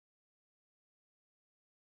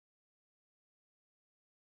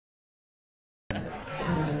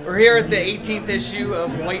We're here at the 18th issue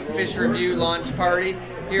of Whitefish Review launch party,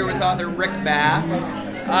 here with author Rick Bass.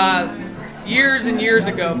 Years and years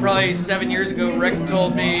ago, probably 7 years ago, Rick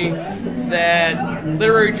told me that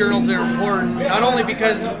literary journals are important, not only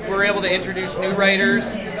because we're able to introduce new writers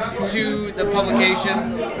to the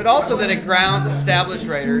publication, but also that it grounds established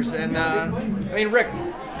writers. And I mean, Rick,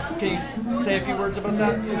 can you say a few words about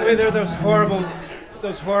that? I mean, there are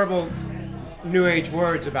those horrible New Age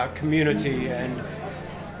words about community and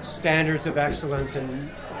standards of excellence and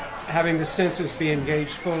having the senses be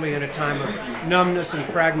engaged fully in a time of numbness and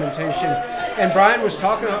fragmentation. And Brian was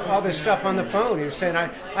talking all this stuff on the phone. He was saying,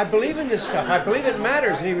 I believe in this stuff. I believe it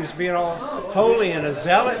matters. And he was being all holy and a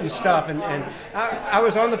zealot and stuff. And I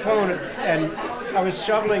was on the phone and I was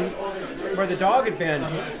shoveling where the dog had been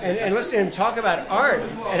and listening to him talk about art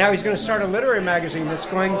and how he's going to start a literary magazine that's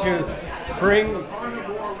going to bring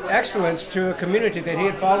excellence to a community that he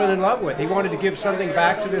had fallen in love with. He wanted to give something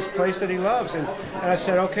back to this place that he loves. And I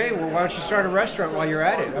said, okay, well, why don't you start a restaurant while you're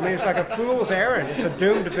at it? I mean, it's like a fool's errand. It's a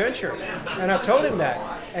doomed venture. And I told him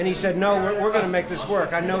that. And he said, no, we're going to make this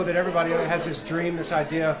work. I know that everybody has this dream, this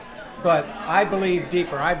idea, but I believe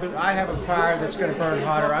deeper. I have a fire that's going to burn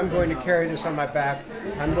hotter. I'm going to carry this on my back.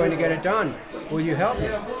 I'm going to get it done. Will you help me?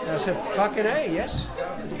 And I said, fucking A, yes.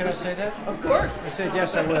 Can I say that? Of course. I said,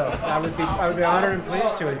 yes, I will. I would be honored and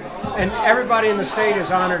pleased to. And everybody in the state is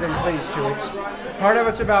honored and pleased to. It's part of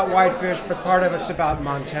it's about Whitefish, but part of it's about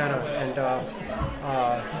Montana. And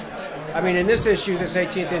I mean, in this issue, this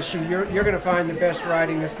 18th issue, you're going to find the best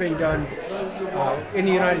writing that's being done in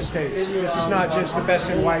the United States. This is not just the best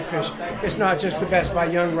in Whitefish. It's not just the best by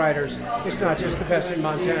young writers. It's not just the best in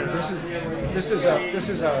Montana. This is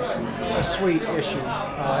a sweet issue.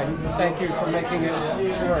 And thank you for making it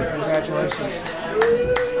work. Congratulations.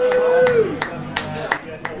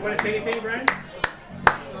 You want to say anything, Brian?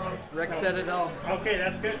 Rick said it all. Okay,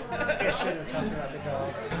 that's good. I should have talked about the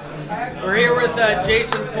calls. We're here with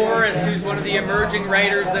Jason Forrest, who's one of the emerging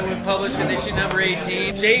writers that we've published in issue number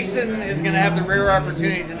 18. Jason is going to have the rare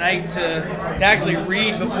opportunity tonight to actually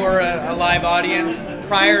read before a live audience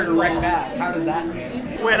prior to Rick Bass. How does that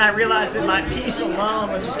feel? When I realized that my piece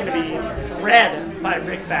alone was just going to be read by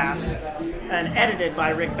Rick Bass and edited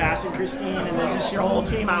by Rick Bass and Christine and then just your whole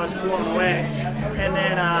team, I was blown away. And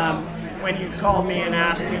then when you called me and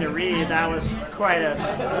asked me to read, that was quite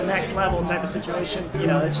a next level type of situation. You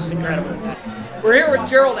know, it's just incredible. We're here with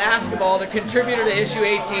Gerald Askabald, a contributor to issue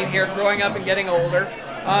 18 here, Growing Up and Getting Older.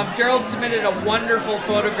 Gerald submitted a wonderful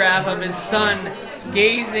photograph of his son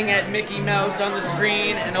gazing at Mickey Mouse on the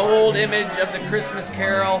screen, an old image of the Christmas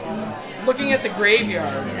Carol, looking at the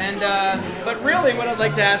graveyard. And but really what I'd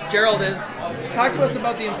like to ask Gerald is, talk to us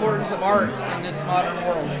about the importance of art in this modern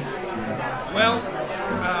world. Well,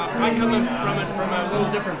 I come from it from a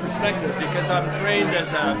little different perspective because I'm trained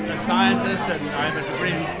as a scientist and I have a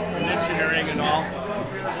degree in engineering and all.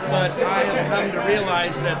 But I have come to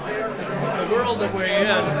realize that the world that we're in,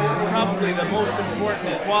 probably the most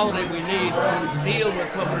important quality we need to deal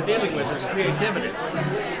with what we're dealing with is creativity.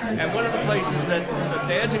 And one of the places that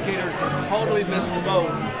the educators have totally missed the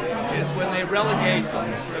boat is when they relegate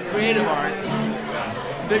the creative arts,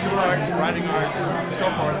 visual arts, writing arts,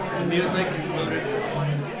 so forth, music included,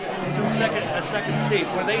 to a second seat,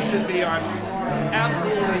 where they should be on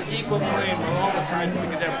absolutely equal plane with all the scientific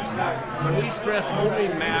endeavors. When we stress only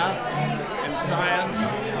math and science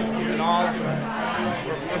and all,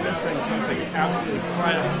 we're missing something absolutely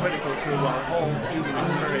critical to our whole human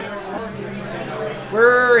experience.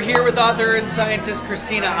 We're here with author and scientist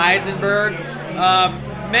Christina Eisenberg.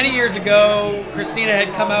 Many years ago, Christina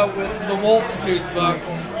had come out with the Wolf's Tooth book.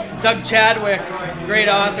 Doug Chadwick, great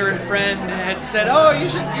author and friend, had said, "Oh, you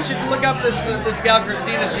should look up this gal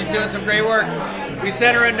Christina. She's doing some great work." We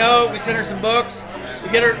sent her a note. We sent her some books.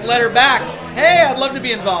 We let her back. Hey, I'd love to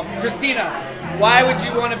be involved. Christina, why would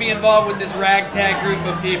you want to be involved with this ragtag group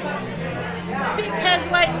of people? Because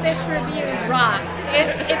Whitefish Review rocks.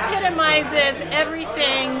 It epitomizes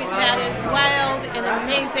everything that is wild and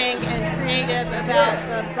amazing and creative about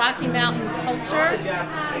the Rocky Mountain culture.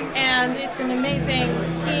 And it's an amazing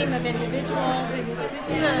team of individuals.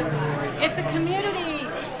 It's a community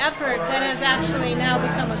effort that has actually now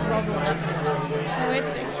become a global effort. So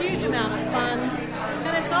it's a huge amount of fun.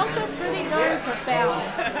 And it's also pretty darn profound,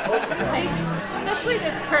 right? Especially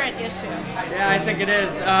this current issue. Yeah, I think it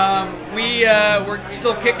is. We're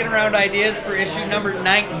still kicking around ideas for issue number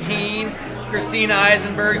 19. Christina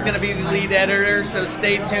Eisenberg is going to be the lead editor, so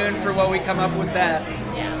stay tuned for what we come up with that.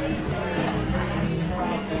 Yeah.